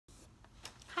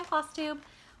Flosstube.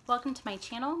 Welcome to my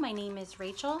channel. My name is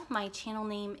Rachel. My channel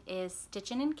name is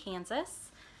Stitchin' in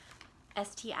Kansas.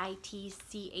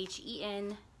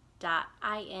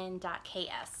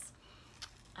 STITCHEN.IN.KS.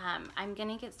 I'm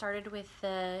gonna get started with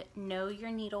the Know Your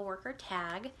Needleworker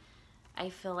tag. I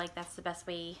feel like that's the best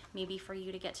way maybe for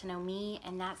you to get to know me,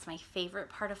 and that's my favorite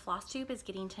part of Flosstube, is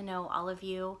getting to know all of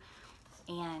you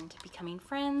and becoming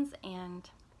friends. And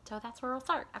so that's where we'll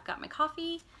start. I've got my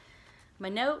coffee, my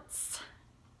notes,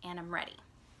 and I'm ready.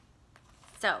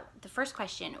 So the first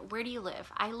question, where do you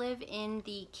live? I live in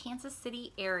the Kansas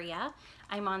City area.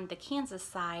 I'm on the Kansas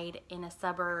side in a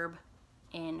suburb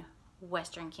in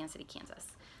western Kansas City, Kansas.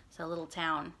 So a little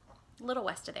town, a little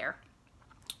west of there.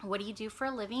 What do you do for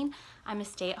a living? I'm a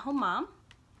stay-at-home mom.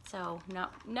 So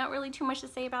not really too much to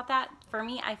say about that. For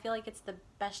me, I feel like it's the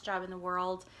best job in the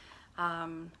world.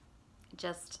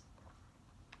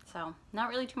 So not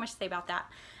really too much to say about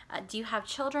that. Do you have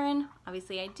children?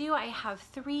 Obviously I do. I have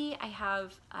 3. I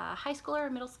have a high schooler, a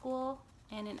middle school,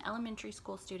 and an elementary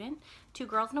school student. 2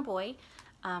 girls and a boy.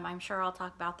 I'm sure I'll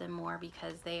talk about them more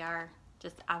because they are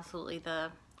just absolutely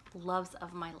the loves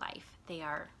of my life. They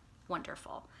are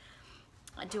wonderful.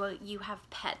 Do you have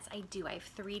pets? I do. I have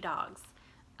 3 dogs.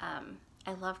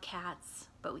 I love cats,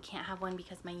 but we can't have one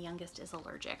because my youngest is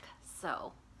allergic.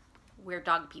 So we're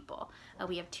dog people.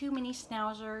 We have 2 mini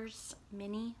schnauzers,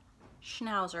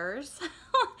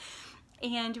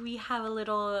 and we have a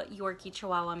little Yorkie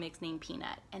Chihuahua mix named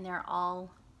Peanut, and they're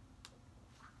all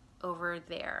over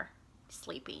there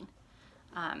sleeping.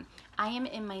 I am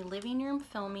in my living room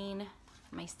filming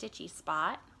my stitchy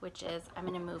spot, which is, I'm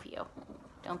gonna move you,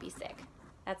 don't be sick.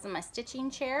 That's in my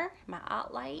stitching chair, my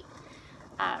art light.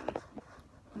 I'm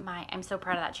so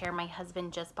proud of that chair. My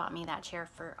husband just bought me that chair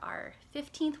for our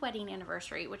 15th wedding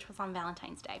anniversary, which was on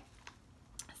Valentine's Day.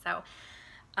 So,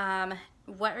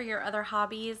 what are your other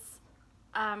hobbies?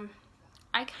 I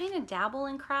kind of dabble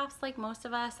in crafts like most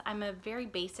of us. I'm a very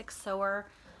basic sewer,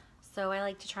 so I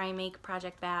like to try and make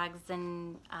project bags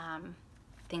and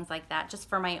things like that, just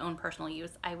for my own personal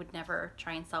use. I would never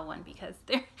try and sell one because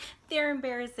they're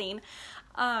embarrassing.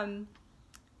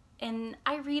 And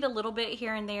I read a little bit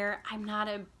here and there. I'm not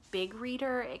a big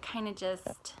reader. It kind of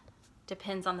just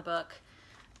depends on the book.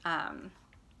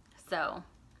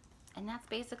 And that's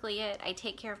basically it. I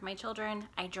take care of my children.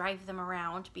 I drive them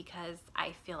around because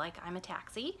I feel like I'm a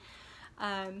taxi.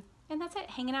 And that's it.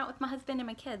 Hanging out with my husband and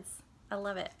my kids. I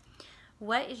love it.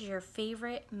 What is your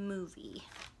favorite movie?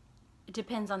 It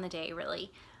depends on the day,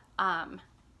 really. I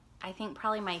think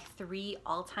probably my 3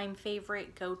 all-time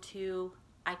favorite go-to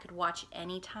I could watch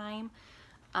anytime.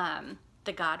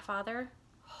 The Godfather.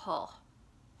 Oh,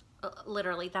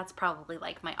 literally, that's probably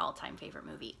like my all-time favorite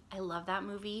movie. I love that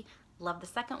movie. Love the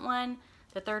second one.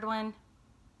 The third one,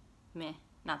 meh,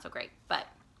 not so great, but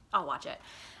I'll watch it.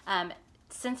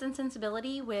 Sense and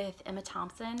Sensibility with Emma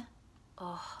Thompson.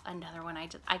 Oh, another one. I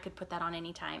could put that on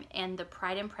anytime. And the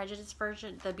Pride and Prejudice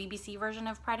version, the BBC version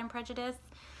of Pride and Prejudice.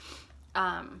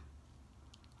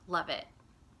 Love it.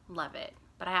 Love it.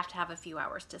 But I have to have a few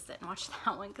hours to sit and watch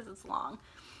that one because it's long.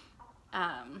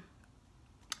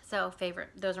 So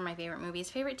those are my favorite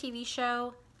movies. Favorite TV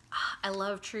show, I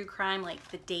love true crime,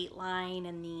 like the Dateline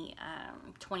and the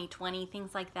 2020,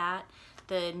 things like that.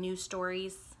 The news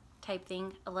stories type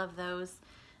thing, I love those.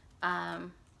 I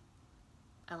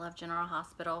love General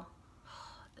Hospital.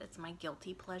 It's my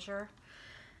guilty pleasure.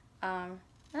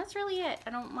 That's really it. I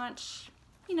don't watch,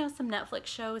 some Netflix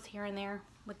shows here and there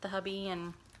with the hubby,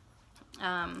 and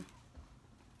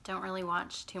don't really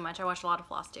watch too much. I watch a lot of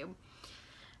Flosstube.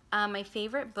 My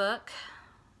favorite book,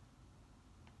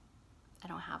 I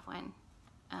don't have one.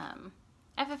 I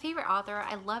have a favorite author.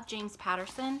 I love James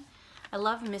Patterson. I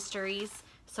love mysteries,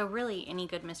 so really any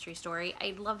good mystery story.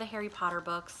 I love the Harry Potter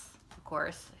books, of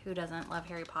course. Who doesn't love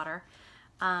Harry Potter?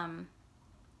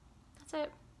 That's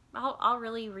it. I'll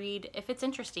really read. If it's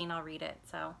interesting, I'll read it.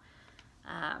 So,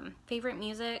 favorite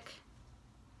music,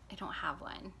 I don't have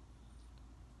one.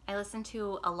 I listen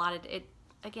to a lot of it.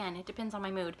 Again, it depends on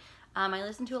my mood. I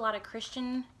listen to a lot of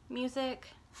Christian music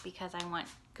because I want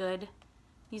good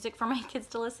music for my kids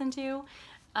to listen to,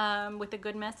 with a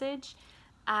good message.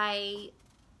 I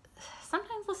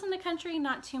sometimes listen to country,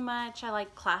 not too much. I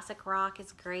like classic rock,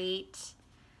 is great.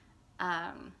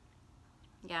 Yeah,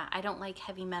 I don't like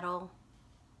heavy metal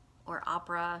or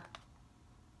opera,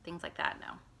 things like that.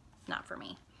 No, not for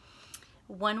me.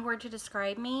 One word to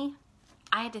describe me.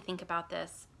 I had to think about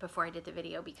this before I did the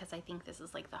video because I think this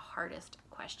is like the hardest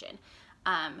question.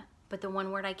 But the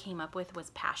one word I came up with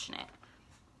was passionate,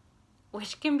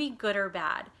 which can be good or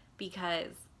bad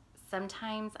because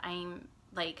sometimes I'm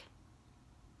like,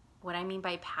 what I mean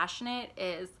by passionate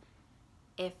is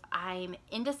if I'm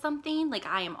into something, like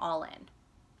I am all in,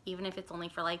 even if it's only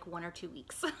for like 1 or 2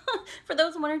 weeks. For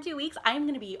those 1 or 2 weeks, I'm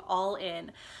gonna be all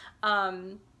in.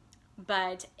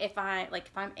 But if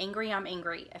I'm angry, I'm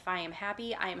angry. If I am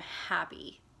happy, I am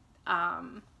happy.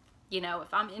 You know,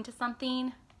 if I'm into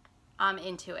something, I'm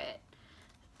into it.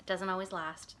 It doesn't always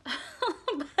last.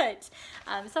 But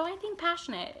so I think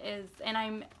passionate is, and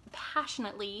I'm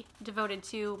passionately devoted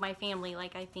to my family,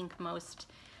 like I think most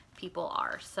people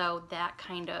are. So that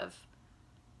kind of,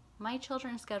 my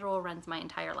children's schedule runs my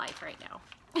entire life right now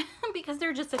because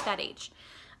they're just at that age.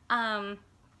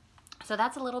 So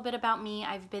that's a little bit about me.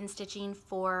 I've been stitching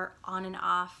for on and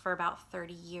off for about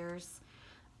 30 years.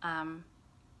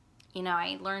 You know,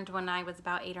 I learned when I was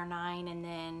about 8 or 9 and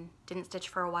then didn't stitch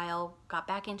for a while, got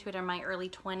back into it in my early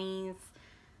 20s,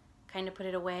 kind of put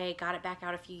it away, got it back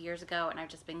out a few years ago, and I've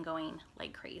just been going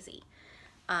like crazy.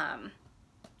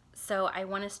 So I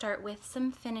want to start with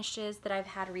some finishes that I've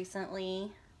had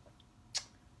recently.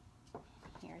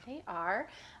 Here they are.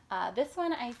 This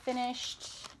one I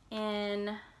finished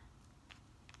in,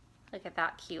 look at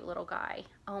that cute little guy.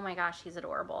 Oh my gosh, he's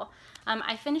adorable.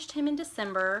 I finished him in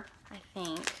December, I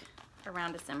think,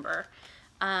 around December.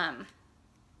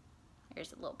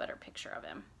 Here's a little better picture of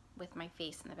him with my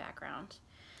face in the background.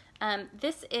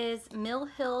 This is Mill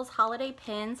Hills Holiday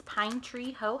Pins Pine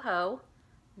Tree Ho Ho.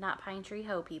 Not Pine Tree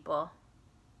Ho, people.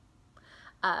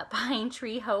 Pine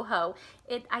Tree Ho Ho.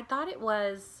 I thought it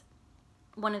was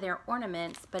one of their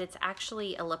ornaments, but it's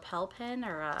actually a lapel pin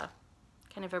or a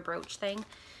kind of a brooch thing.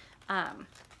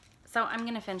 So I'm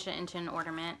gonna finish it into an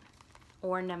ornament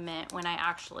when I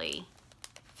actually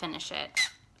finish it.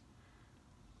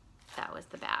 That was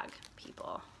the bag,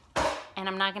 people. And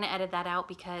I'm not gonna edit that out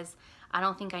because I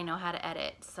don't think I know how to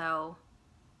edit, so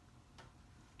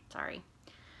sorry.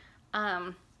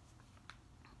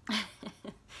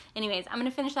 Anyways, I'm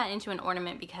gonna finish that into an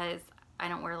ornament because I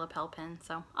don't wear lapel pins,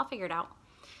 so I'll figure it out.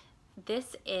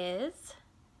 This is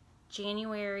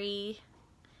January.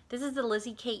 This is the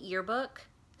Lizzie Kate yearbook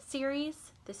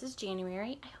series. This is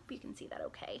January. I hope you can see that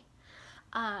okay.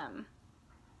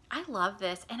 I love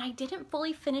this, and I didn't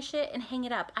fully finish it and hang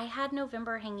it up. I had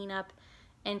November hanging up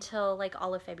until like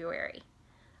all of February.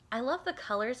 I love the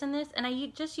colors in this, and I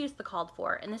just used the called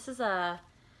for, and this is a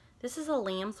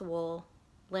lamb's wool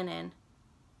linen.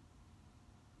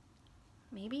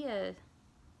 Maybe a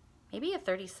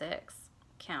 36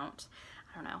 count.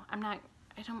 I don't know. I'm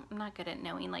not good at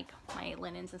knowing like my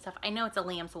linens and stuff. I know it's a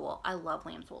lamb's wool. I love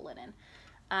lamb's wool linen.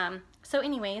 So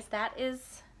anyways, that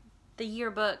is the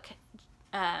yearbook,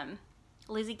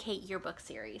 Lizzie Kate yearbook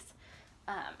series.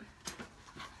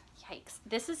 Yikes.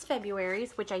 This is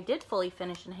February's, which I did fully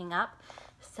finish and hang up.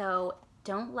 So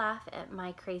don't laugh at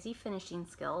my crazy finishing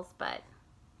skills, but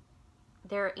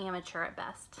they're amateur at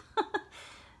best.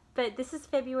 But this is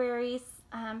February's.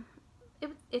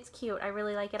 It's cute. I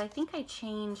really like it. I think I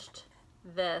changed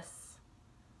this.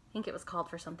 I think it was called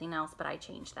for something else, but I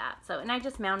changed that. So, and I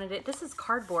just mounted it. This is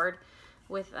cardboard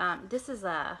with, this is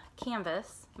a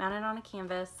canvas, mounted on a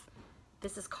canvas.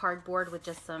 This is cardboard with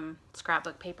just some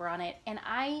scrapbook paper on it. And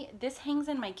this hangs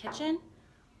in my kitchen.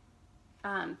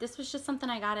 This was just something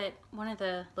I got at one of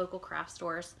the local craft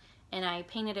stores, and I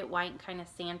painted it white and kind of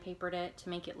sandpapered it to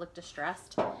make it look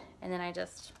distressed. And then I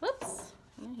just, whoops,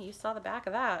 you saw the back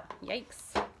of that.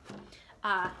 Yikes.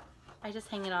 I just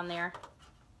hang it on there,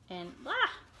 and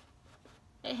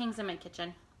it hangs in my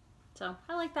kitchen. So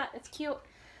I like that. It's cute.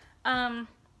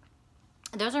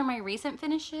 Those are my recent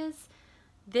finishes.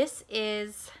 This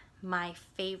is my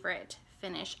favorite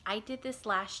finish. I did this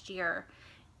last year,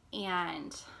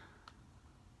 and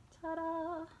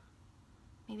ta-da!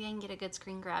 Maybe I can get a good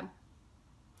screen grab,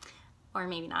 or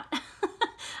maybe not.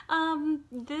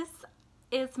 This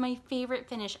is my favorite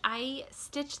finish. I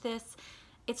stitched this.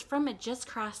 It's from a Just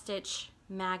Cross Stitch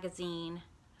magazine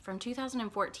from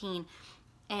 2014,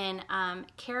 and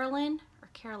Caroline,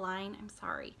 I'm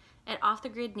sorry, at Off the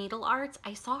Grid Needle Arts,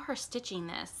 I saw her stitching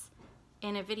this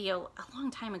in a video a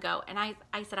long time ago, and I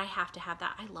said I have to have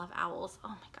that. I love owls. Oh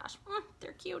my gosh,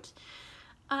 they're cute.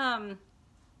 And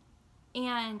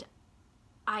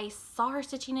I saw her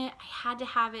stitching it. I had to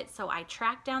have it, so I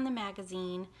tracked down the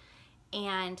magazine,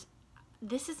 and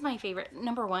this is my favorite.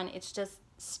 Number one, it's just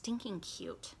stinking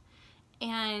cute.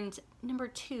 And number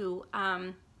two,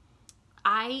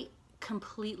 I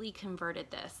completely converted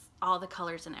this, all the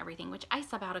colors and everything, which I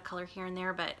sub out a color here and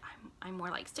there, but I'm more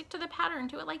like stick to the pattern,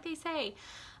 do it like they say.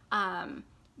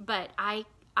 But I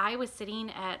was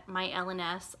sitting at my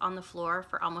L&S on the floor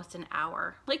for almost an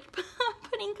hour, like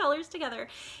putting colors together.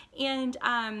 And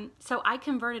so I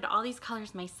converted all these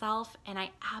colors myself, and I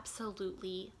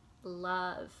absolutely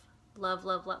love Love,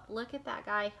 love, love. Look at that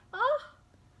guy. Oh,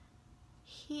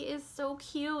 he is so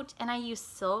cute. And I use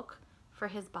silk for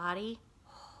his body.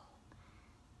 Oh,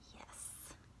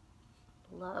 yes.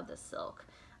 Love the silk.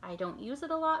 I don't use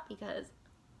it a lot because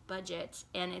budget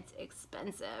and it's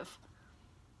expensive.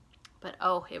 But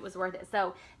oh, it was worth it.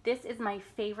 So this is my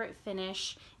favorite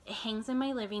finish. It hangs in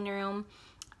my living room.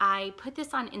 I put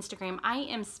this on Instagram. I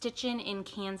am Stitchin' in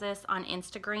Kansas on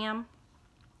Instagram,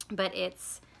 but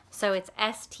it's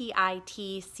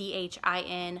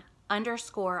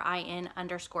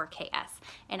STITCHIN_IN_KS.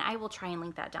 And I will try and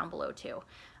link that down below too.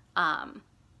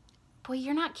 Boy,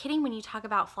 you're not kidding when you talk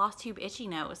about Flosstube itchy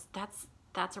nose. That's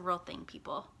a real thing,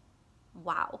 people.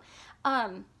 Wow.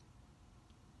 On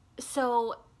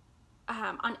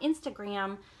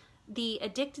Instagram, the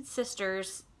Addicted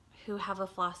Sisters who have a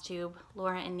Flosstube,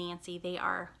 Laura and Nancy, they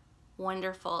are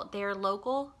wonderful. They're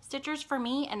local stitchers for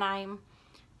me, and I'm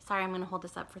going to hold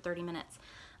this up for 30 minutes.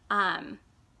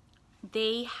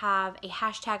 They have a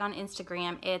hashtag on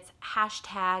Instagram. It's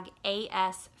hashtag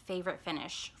AS favorite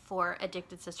finish for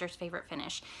Addicted Sisters favorite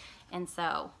finish. And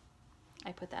so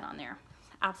I put that on there.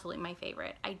 Absolutely my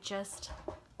favorite. I just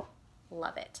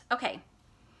love it. Okay.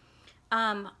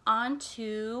 On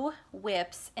to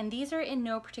whips, and these are in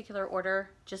no particular order,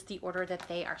 just the order that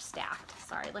they are stacked.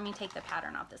 Sorry, let me take the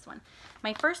pattern off this one.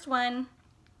 My first one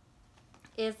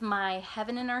is my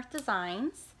Heaven and Earth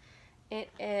Designs. It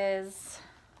is,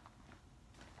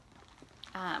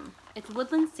 it's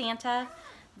Woodland Santa.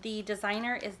 The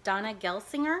designer is Donna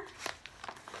Gelsinger.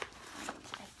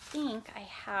 I think I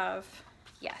have,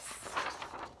 yes,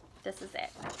 this is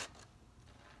it.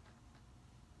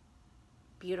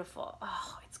 Beautiful.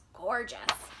 Oh, it's gorgeous.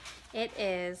 It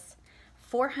is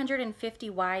 450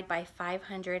 wide by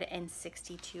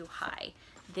 562 high.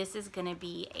 This is gonna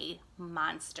be a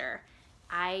monster.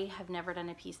 I have never done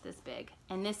a piece this big.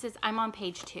 And this is, I'm on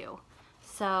page 2.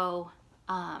 So,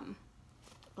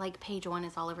 like page 1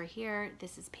 is all over here.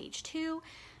 This is page 2.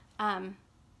 Bindi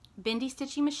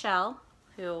Stitchy Michelle,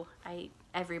 who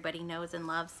everybody knows and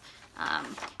loves,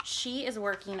 she is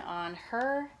working on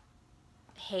her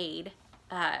Haid.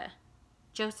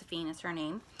 Josephine is her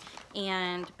name,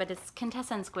 but it's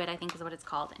Contessa and Squid, I think is what it's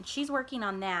called, and she's working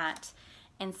on that.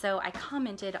 And so I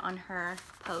commented on her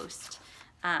post.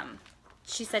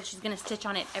 She said she's gonna stitch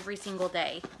on it every single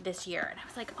day this year, and I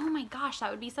was like, oh my gosh,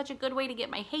 that would be such a good way to get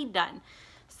my Haid done.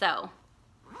 So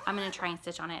I'm gonna try and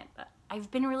stitch on it. But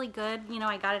I've been really good, you know.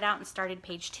 I got it out and started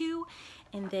page 2,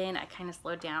 and then I kind of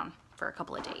slowed down for a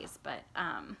couple of days, but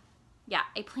yeah,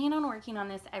 I plan on working on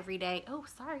this every day. Oh,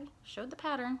 sorry, showed the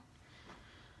pattern.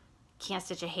 Can't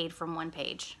stitch a Haid from one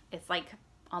page. It's like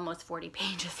almost 40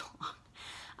 pages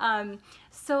long.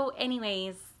 So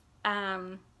anyways,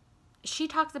 she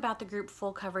talks about the group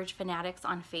Full Coverage Fanatics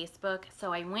on Facebook.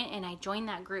 So I went and I joined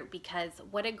that group because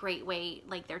what a great way,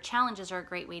 like their challenges are a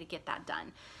great way to get that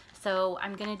done. So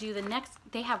I'm gonna do the next,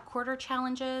 they have quarter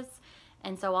challenges,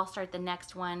 and so I'll start the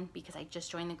next one because I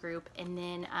just joined the group, and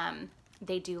then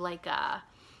they do like a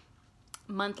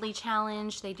monthly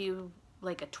challenge. They do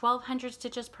like a 1,200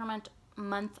 stitches per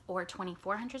month or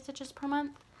 2,400 stitches per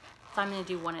month. So I'm gonna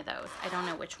do one of those. I don't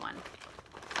know which one,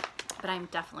 but I'm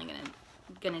definitely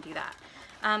gonna do that.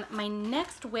 My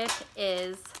next whip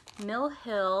is Mill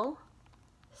Hill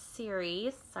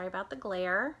series. Sorry about the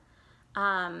glare.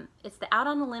 It's the Out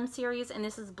on the Limb series, and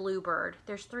this is Bluebird.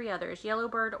 There's 3 others: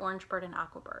 Yellowbird, Orangebird, and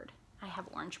Aquabird. I have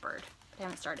Orangebird, but I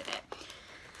haven't started it.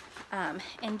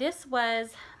 And this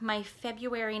was my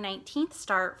February 19th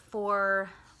start for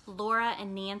Laura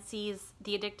and Nancy's.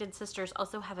 The Addicted Sisters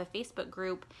also have a Facebook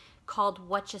group called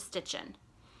Whatcha Stitchin'.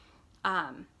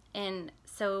 And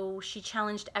so she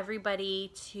challenged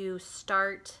everybody to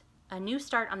start a new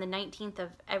start on the 19th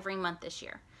of every month this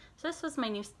year. So this was my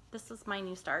new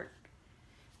start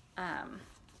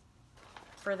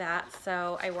for that.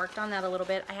 So I worked on that a little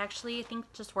bit. I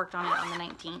think just worked on it on the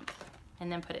 19th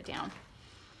and then put it down.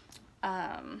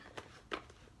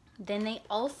 Then they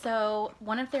also,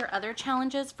 one of their other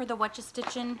challenges for the Whatcha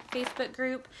Stitchin' Facebook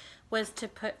group was to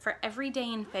put, for every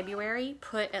day in February,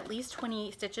 put at least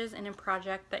 28 stitches in a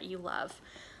project that you love.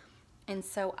 And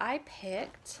so I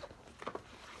picked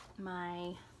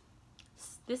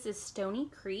this is Stony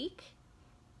Creek,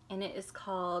 and it is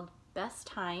called Best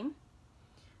Time.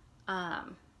 I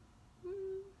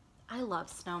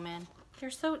love snowmen.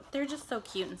 They're just so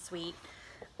cute and sweet.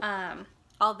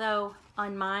 Although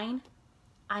on mine,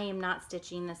 I am not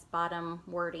stitching this bottom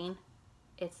wording.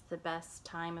 It's the best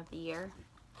time of the year.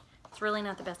 It's really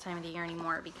not the best time of the year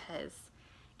anymore because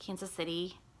Kansas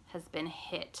City has been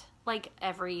hit, like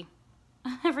every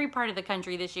part of the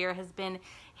country this year has been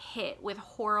hit with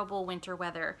horrible winter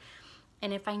weather.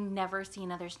 And if I never see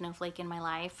another snowflake in my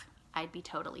life, I'd be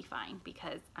totally fine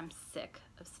because I'm sick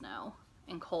of snow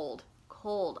and cold.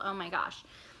 Cold, oh my gosh.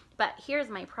 But here's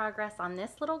my progress on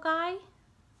this little guy.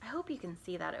 I hope you can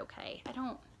see that okay.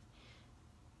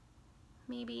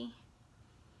 Maybe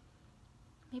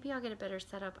I'll get a better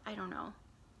setup. I don't know.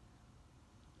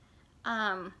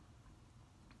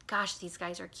 Gosh, these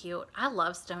guys are cute. I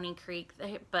love Stony Creek,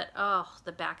 but oh,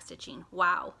 the back stitching,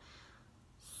 wow.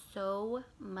 So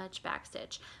much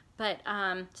backstitch. But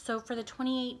so for the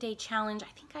 28-day challenge,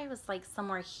 I think I was like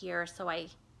somewhere here. So I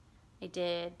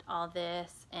did all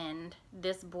this and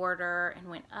this border and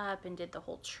went up and did the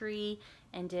whole tree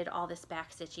and did all this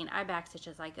backstitching. I backstitch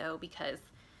as I go because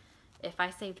if I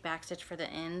saved backstitch for the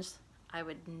ends, I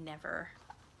would never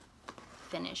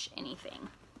finish anything.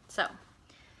 So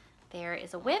there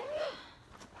is a whip.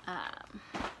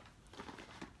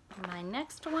 My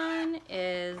next one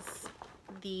is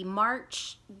the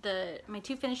March, my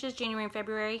two finishes, January and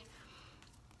February.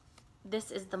 This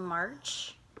is the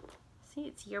March. See,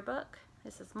 it's yearbook.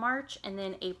 This is March, and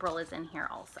then April is in here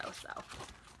also,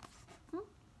 so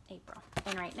April.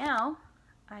 And right now,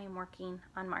 I am working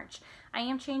on March. I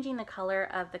am changing the color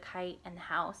of the kite and the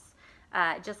house.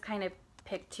 Just kind of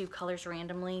picked two colors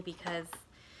randomly because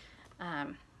I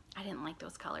didn't like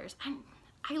those colors.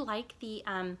 I like the,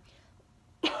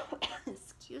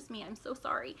 excuse me, I'm so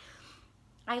sorry.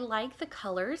 I like the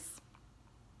colors,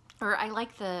 or I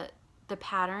like the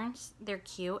patterns. They're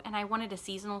cute, and I wanted a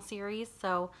seasonal series,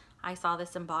 so I saw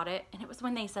this and bought it. And it was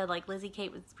when they said like Lizzie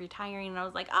Kate was retiring, and I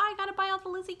was like, oh, I gotta buy all the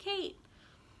Lizzie Kate.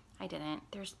 I didn't.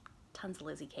 There's tons of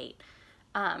Lizzie Kate.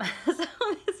 So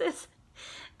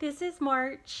this is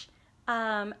March.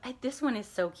 This one is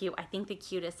so cute. I think the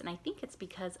cutest, and I think it's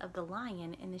because of the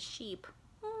lion and the sheep.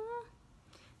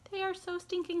 They are so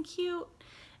stinking cute.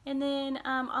 And then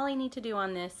all I need to do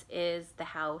on this is the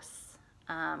house.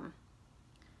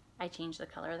 I changed the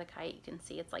color of the kite. You can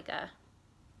see it's like a,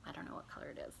 I don't know what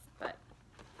color it is, but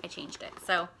I changed it.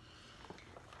 So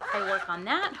I work on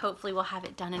that. Hopefully we'll have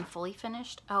it done and fully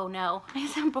finished. Oh no, I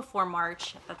said before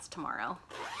March. That's tomorrow.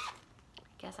 I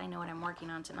guess I know what I'm working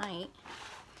on tonight.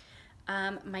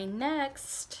 My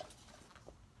next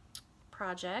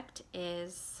project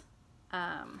is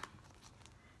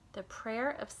the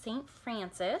Prayer of St.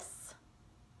 Francis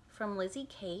from Lizzie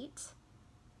Kate.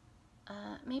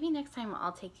 Maybe next time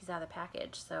I'll take these out of the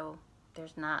package so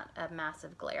there's not a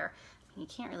massive glare. I mean,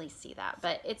 you can't really see that,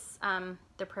 but it's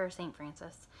the Prayer of St.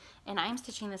 Francis. And I'm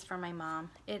stitching this for my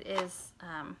mom. It is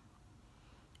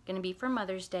going to be for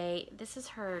Mother's Day. This is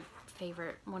her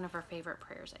favorite, one of her favorite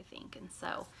prayers, I think. And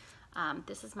so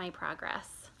this is my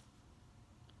progress,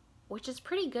 which is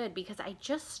pretty good because I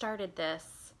just started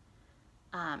this.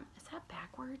 Is that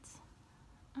backwards?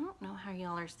 I don't know how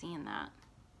y'all are seeing that.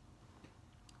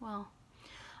 Well,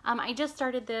 I just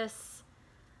started this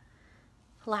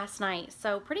last night,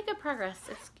 so pretty good progress.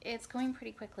 It's going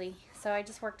pretty quickly. So I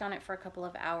just worked on it for a couple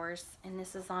of hours, and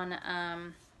this is on,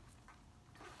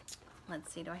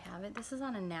 let's see, do I have it? This is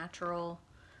on a natural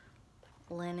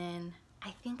linen.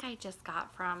 I think I just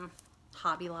got from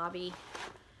Hobby Lobby.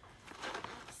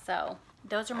 So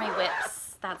those are my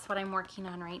whips. That's what I'm working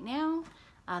on right now.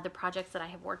 The projects that I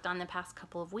have worked on the past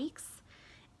couple of weeks.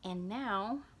 And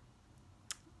now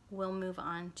we'll move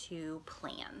on to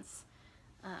plans.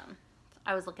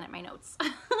 I was looking at my notes.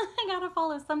 I gotta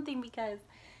follow something because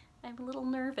I'm a little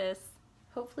nervous.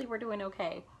 Hopefully we're doing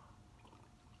okay.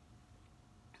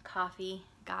 Coffee,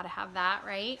 gotta have that,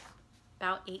 right?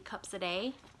 About 8 cups a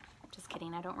day. Just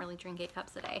kidding, I don't really drink 8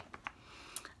 cups a day.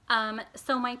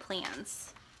 So my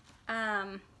plans.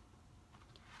 I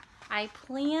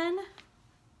plan,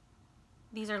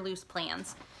 these are loose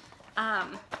plans.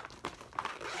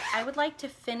 I would like to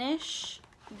finish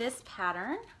this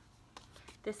pattern.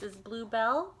 This is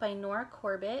Bluebell by Nora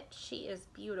Corbett. She is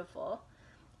beautiful.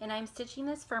 And I'm stitching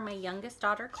this for my youngest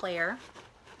daughter, Claire.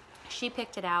 She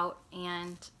picked it out,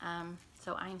 and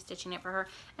so I'm stitching it for her.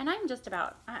 And I'm just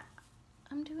about,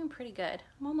 I'm doing pretty good.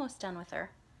 I'm almost done with her.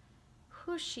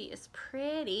 Whew, she is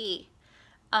pretty.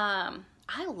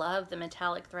 I love the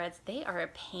metallic threads. They are a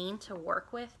pain to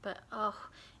work with, but oh,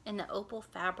 and the opal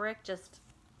fabric just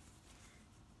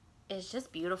is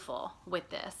just beautiful with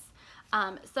this.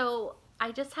 So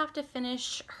I just have to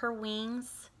finish her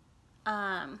wings.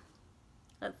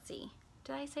 Let's see.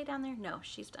 Did I say down there? No,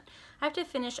 she's done. I have to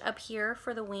finish up here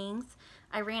for the wings.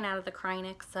 I ran out of the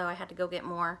Krynic, so I had to go get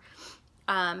more.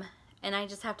 And I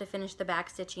just have to finish the back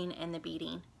stitching and the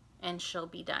beading, and she'll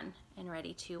be done and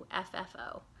ready to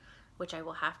FFO, which I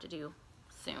will have to do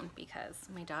soon because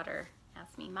my daughter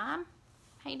asked me, Mom,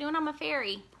 how you doing on my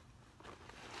fairy?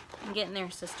 I'm getting there,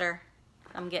 sister.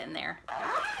 I'm getting there.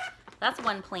 That's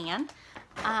one plan.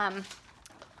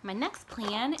 My next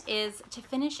plan is to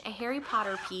finish a Harry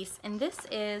Potter piece, and this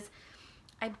is,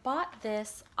 I bought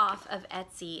this off of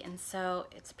Etsy, and so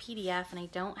it's a PDF, and I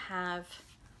don't have,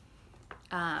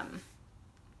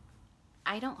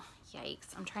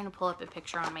 yikes, I'm trying to pull up a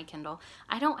picture on my Kindle.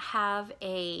 I don't have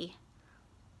a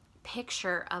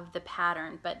picture of the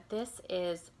pattern, but this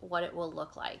is what it will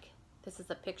look like. This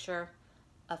is a picture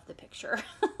of the picture.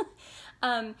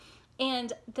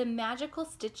 And the Magical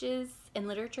Stitches and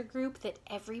Literature group that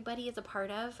everybody is a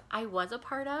part of, I was a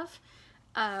part of.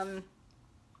 But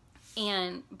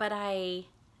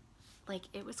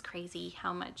it was crazy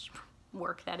how much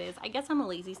work that is. I guess I'm a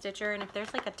lazy stitcher, and if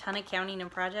there's like a ton of counting and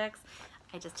projects,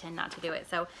 I just tend not to do it.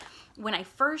 So when I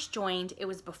first joined, it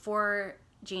was before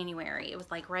January. It was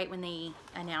like right when they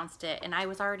announced it, and I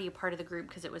was already a part of the group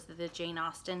because it was the Jane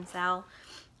Austen Sal,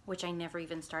 which I never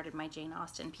even started my Jane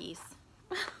Austen piece.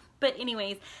 But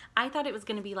anyways, I thought it was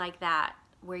going to be like that,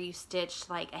 where you stitch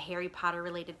like a Harry Potter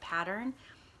related pattern,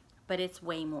 but it's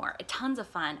way more. Tons of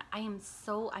fun. I'm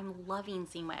loving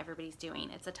seeing what everybody's doing.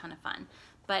 It's a ton of fun.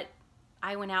 But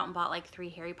I went out and bought like 3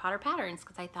 Harry Potter patterns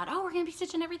because I thought, oh, we're going to be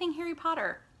stitching everything Harry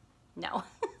Potter. No.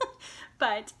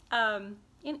 But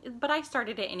I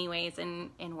started it anyways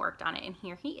and worked on it. And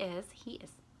here he is.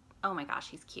 Oh my gosh,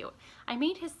 he's cute. I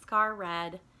made his scar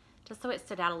red just so it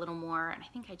stood out a little more, and I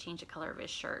think I changed the color of his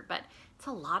shirt, but it's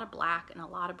a lot of black and a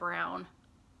lot of brown.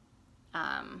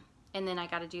 And then I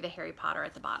got to do the Harry Potter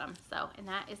at the bottom. So, and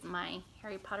that is my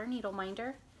Harry Potter needle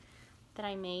minder that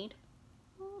I made.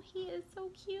 Oh, he is so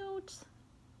cute.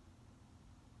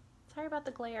 Sorry about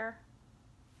the glare,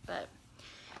 but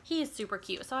he is super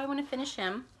cute. So I want to finish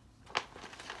him.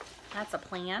 That's a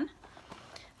plan.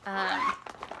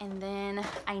 And then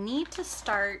I need to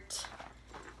start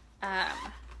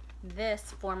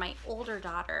this for my older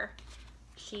daughter.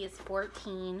 She is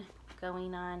 14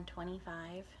 going on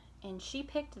 25, and she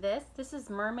picked this. This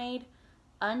is Mermaid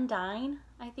Undine,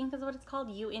 I think is what it's called,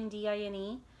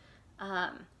 Undine.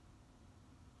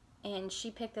 And she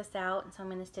picked this out, and so I'm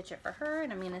going to stitch it for her,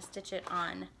 and I'm going to stitch it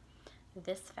on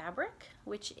this fabric,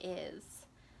 which is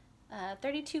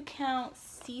 32 count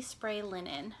sea spray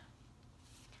linen.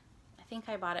 I think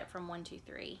I bought it from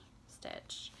 123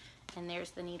 Stitch, and there's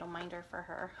the needle minder for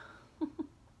her.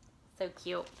 So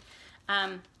cute.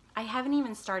 I haven't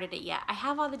even started it yet. I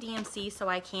have all the DMC so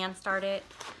I can start it,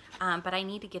 but I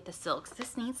need to get the silks.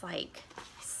 This needs like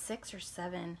 6 or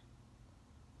 7.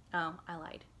 Oh, I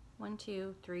lied. 1,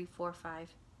 2, 3, 4, 5.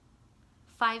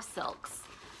 5 silks,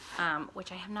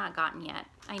 which I have not gotten yet.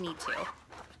 I need to.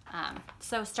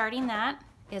 So starting that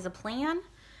is a plan.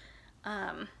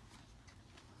 And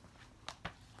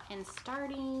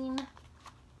starting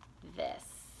this.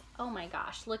 Oh my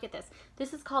gosh, look at this.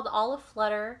 This is called All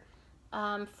Aflutter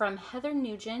from Heather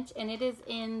Nugent, and it is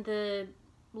in the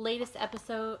latest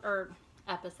the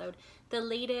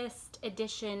latest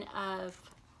edition of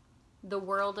The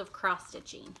World of Cross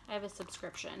Stitching. I have a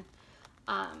subscription.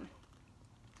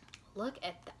 Look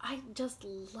at I just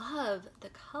love the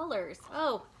colors.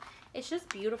 Oh, it's just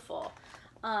beautiful.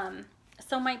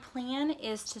 So my plan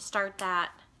is to start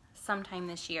that sometime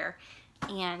this year,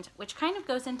 and which kind of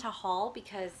goes into haul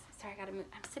because, sorry, I gotta move.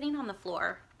 I'm sitting on the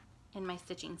floor in my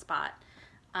stitching spot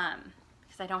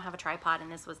because I don't have a tripod,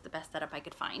 and this was the best setup I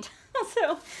could find.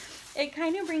 So it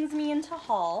kind of brings me into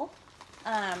haul.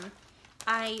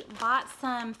 I bought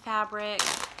some fabric.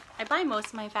 I buy most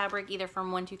of my fabric either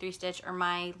from 123 Stitch or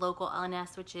my local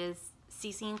LNS, which is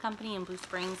CC & Company in Blue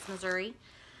Springs, Missouri.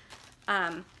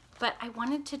 But I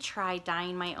wanted to try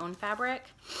dyeing my own fabric,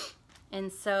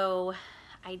 and so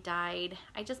I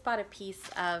just bought a piece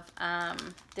of,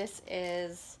 this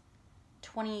is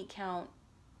 28 count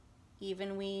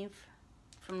even weave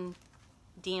from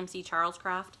DMC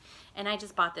Charlescraft, and I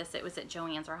just bought this. It was at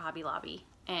Joann's or Hobby Lobby,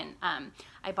 and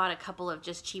I bought a couple of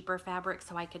just cheaper fabrics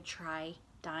so I could try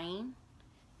dyeing,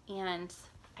 and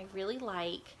I really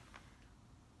like,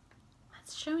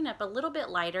 it's showing up a little bit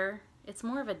lighter. It's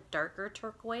more of a darker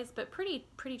turquoise, but pretty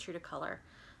true to color.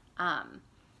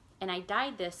 And I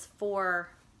dyed this for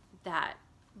that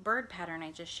bird pattern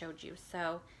I just showed you.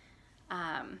 So,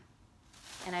 and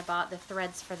I bought the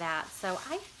threads for that. So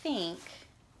I think,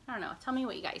 I don't know, tell me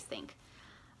what you guys think.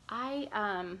 I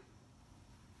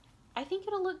think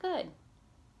it'll look good.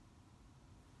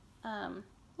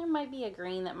 There might be a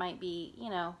green that might be, you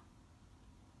know,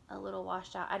 a little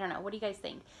washed out. I don't know. What do you guys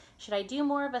think? Should I do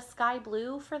more of a sky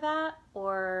blue for that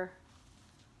or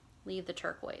leave the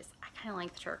turquoise? I kind of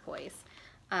like the turquoise.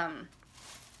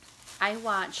 I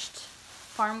watched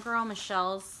Farmgirl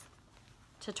Michelle's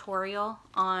tutorial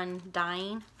on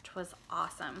dyeing which was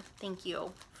awesome. Thank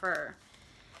you for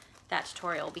that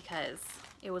tutorial because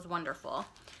it was wonderful.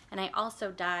 And I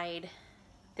also dyed,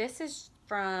 this is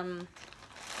Joann.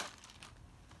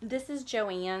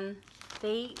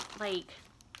 They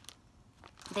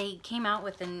came out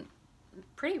with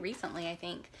pretty recently, I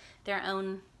think, their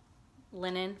own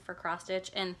linen for cross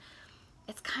stitch, and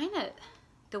it's kind of,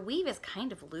 the weave is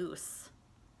kind of loose.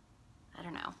 I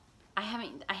don't know. I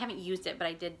haven't used it, but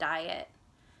I did dye it.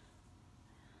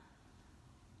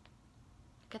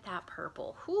 Look at that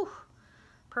purple. Whew.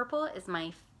 Purple is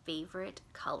my favorite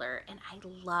color, and I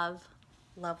love,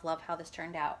 love, love how this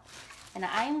turned out. And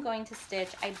I am going to stitch,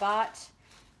 I bought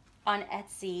on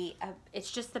Etsy,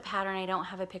 it's just the pattern, I don't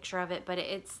have a picture of it, but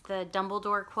it's the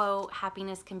Dumbledore quote,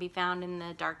 happiness can be found in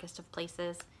the darkest of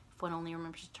places, if one only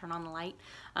remembers to turn on the light.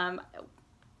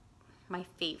 My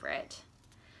favorite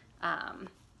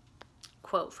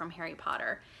quote from Harry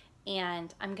Potter.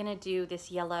 And I'm gonna do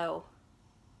this yellow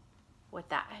with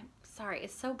that. I'm sorry,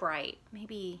 it's so bright.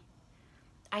 Maybe,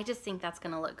 I just think that's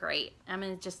gonna look great. I'm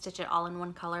gonna just stitch it all in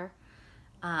one color.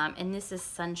 And this is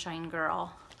Sunshine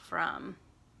Girl from,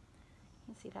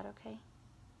 you see that okay?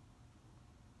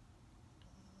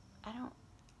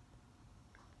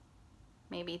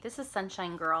 Maybe. This is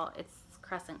Sunshine Girl. It's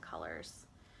crescent colors.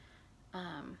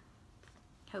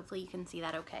 Hopefully you can see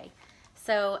that okay.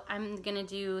 So I'm gonna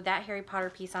do that Harry Potter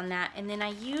piece on that. And then I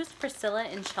used Priscilla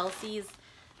and Chelsea's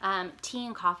tea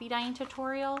and coffee dyeing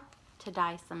tutorial to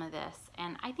dye some of this.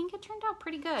 And I think it turned out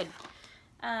pretty good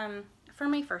for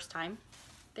my first time.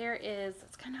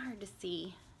 It's kind of hard to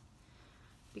see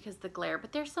because of the glare,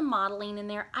 but there's some modeling in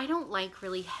there. I don't like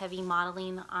really heavy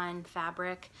modeling on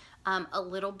fabric. A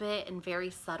little bit and very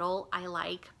subtle I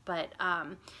like, but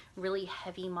really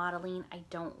heavy modeling I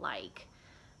don't like.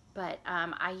 But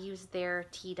I used their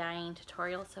tea dyeing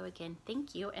tutorial, so again,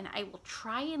 thank you. And I will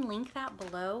try and link that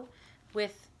below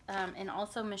with, and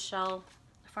also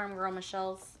Farmgirl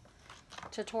Michelle's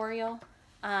tutorial.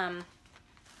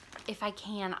 If I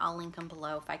can, I'll link them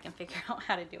below if I can figure out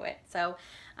how to do it. So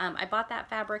I bought that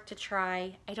fabric to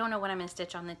try. I don't know what I'm going to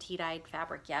stitch on the tea dyed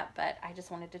fabric yet, but I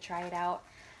just wanted to try it out.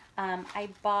 I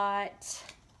bought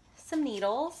some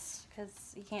needles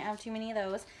because you can't have too many of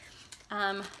those.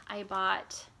 I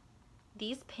bought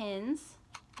these pins.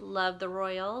 Love the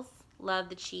Royals, love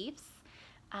the Chiefs,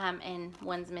 and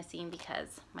one's missing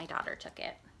because my daughter took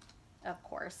it, of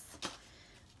course.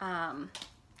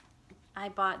 I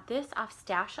bought this off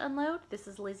Stash Unload. This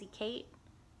is Lizzie Kate.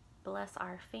 Bless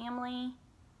our family.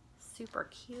 Super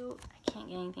cute. I can't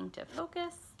get anything to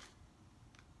focus.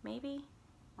 Maybe.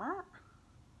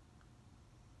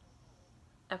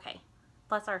 Okay.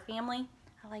 Bless our family.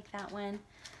 I like that one.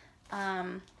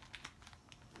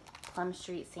 Plum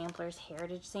Street Samplers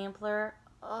Heritage Sampler.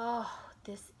 Oh,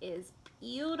 this is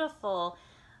beautiful.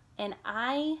 And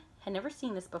I had never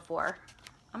seen this before.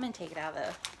 I'm going to take it out of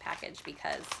the package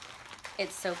because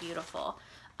it's so beautiful.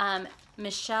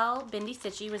 Michelle Bindi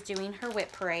Stitchy was doing her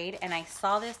whip parade, and I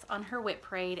saw this on her whip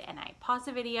parade, and I paused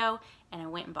the video and I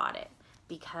went and bought it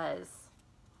because,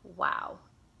 wow.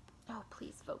 Oh,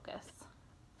 please focus.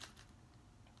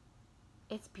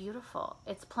 It's beautiful.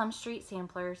 It's Plum Street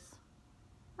Samplers.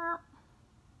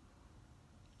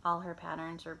 All her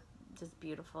patterns are just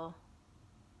beautiful.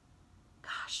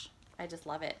 Gosh, I just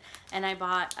love it. And I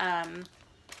bought,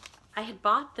 I had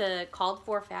bought the called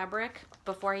for fabric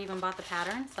before I even bought the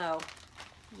pattern, so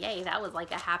yay, that was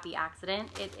like a happy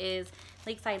accident. It is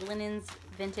Lakeside Linens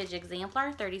Vintage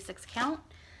Exemplar, 36 count.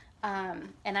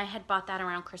 And I had bought that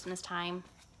around Christmas time.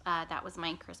 That was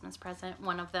my Christmas present,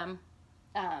 one of them.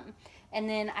 And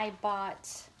then I bought,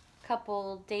 a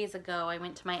couple days ago, I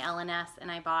went to my LNS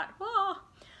and I bought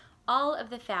all of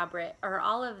the fabric, or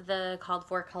all of the called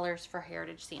for colors for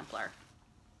Heritage Sampler.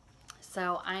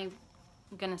 So I'm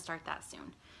gonna start that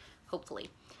soon, hopefully.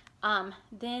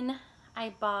 Then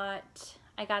I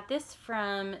got this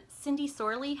from Cindy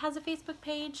Sorley, has a Facebook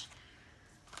page.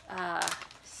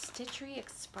 Stitchery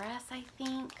Express, I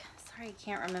think. Sorry, I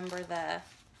can't remember the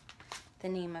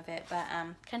name of it, but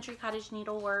Country Cottage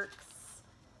Needleworks,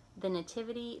 the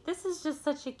Nativity. This is just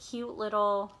such a cute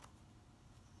little,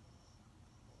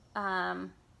 oh,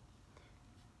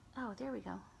 there we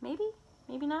go.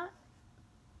 Maybe not.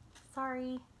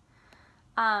 Sorry.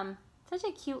 Such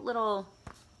a cute little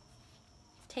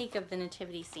take of the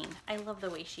nativity scene. I love the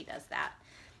way she does that.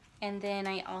 And then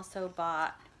I also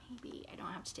bought, maybe I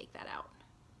don't have to take that out.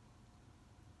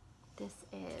 This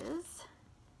is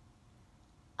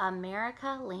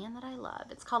America, Land That I Love.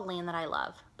 It's called Land That I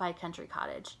Love by Country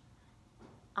Cottage.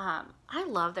 I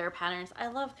love their patterns. I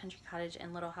love Country Cottage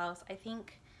and Little House. I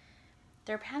think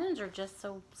their patterns are just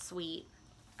so sweet.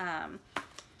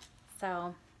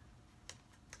 So,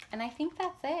 and I think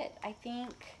that's it. I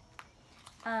think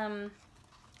I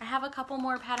have a couple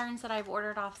more patterns that I've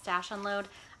ordered off Stash Unload.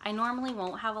 I normally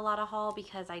won't have a lot of haul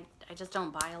because I just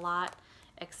don't buy a lot,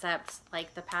 except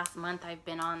like the past month I've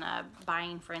been on a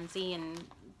buying frenzy and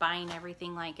buying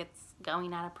everything like it's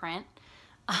going out of print.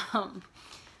 I've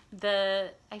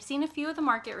seen a few of the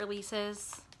market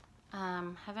releases.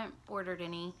 Haven't ordered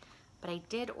any, but I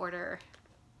did order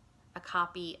a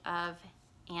copy of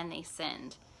And They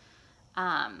Sinned.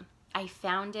 I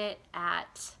found it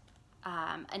at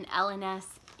an LNS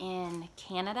in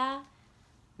Canada,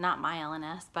 not my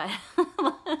LNS, but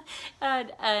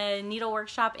a needle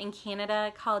workshop in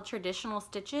Canada called Traditional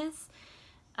Stitches.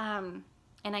 And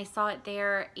I saw it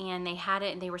there, and they had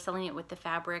it, and they were selling it with the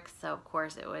fabric, so of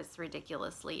course it was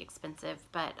ridiculously expensive,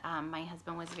 but my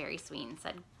husband was very sweet and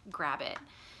said grab it,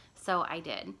 so I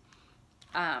did.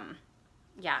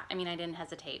 Yeah, I mean, I didn't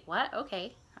hesitate. What?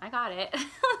 Okay, I got it.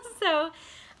 So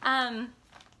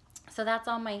that's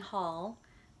all my haul.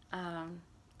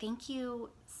 Thank you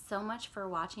so much for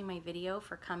watching my video,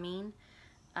 for coming.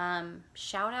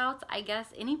 Shout outs, I guess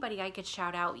anybody I could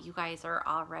shout out, you guys are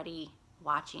already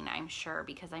watching, I'm sure,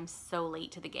 because I'm so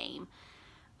late to the game.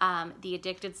 The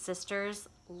Addicted Sisters,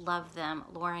 love them,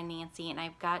 Laura and Nancy, and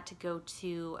I've got to go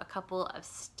to a couple of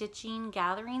stitching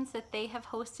gatherings that they have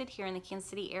hosted here in the Kansas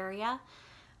City area.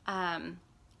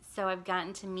 So I've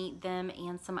gotten to meet them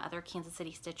and some other Kansas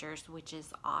City stitchers, which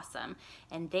is awesome.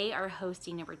 And they are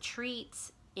hosting a retreat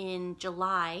in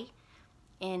July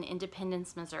in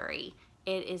Independence, Missouri.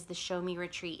 It is the Show Me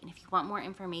Retreat, and if you want more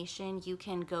information, you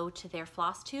can go to their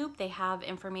Flosstube. They have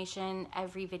information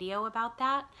every video about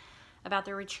that, about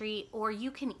the retreat, or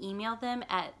you can email them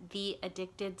at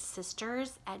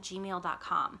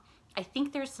theaddictedsisters@gmail.com. I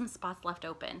think there's some spots left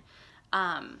open,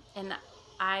 and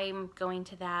I'm going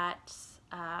to that.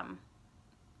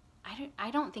 I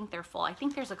don't think they're full. I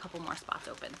think there's a couple more spots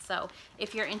open. So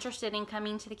if you're interested in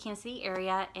coming to the Kansas City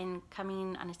area and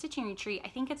coming on a stitching retreat, I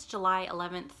think it's July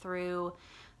 11th through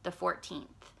the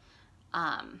 14th.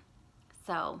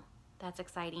 So that's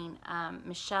exciting.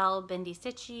 Michelle Bendy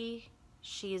Stitchy,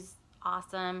 she's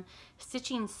awesome.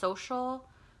 Stitching Social,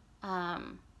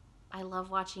 I love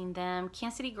watching them.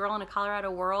 Kansas City Girl in a Colorado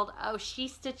World, oh, she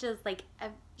stitches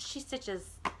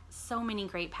so many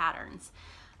great patterns.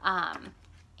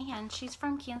 And she's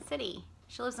from Kansas City.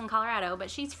 She lives in Colorado,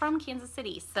 but she's from Kansas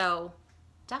City, so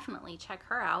definitely check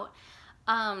her out.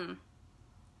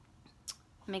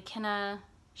 McKenna,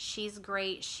 she's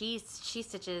great. She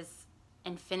stitches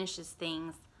and finishes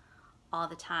things all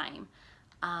the time.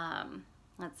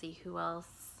 Let's see who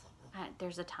else.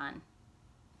 There's a ton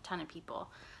of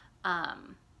people.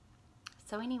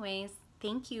 So anyways,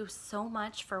 thank you so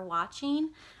much for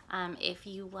watching. If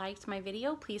you liked my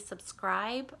video, please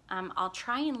subscribe. I'll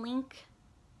try and link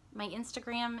my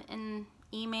Instagram and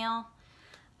email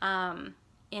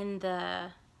in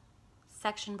the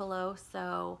section below.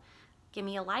 So give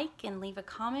me a like and leave a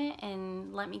comment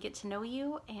and let me get to know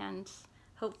you. And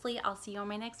hopefully I'll see you on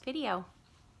my next video.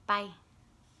 Bye.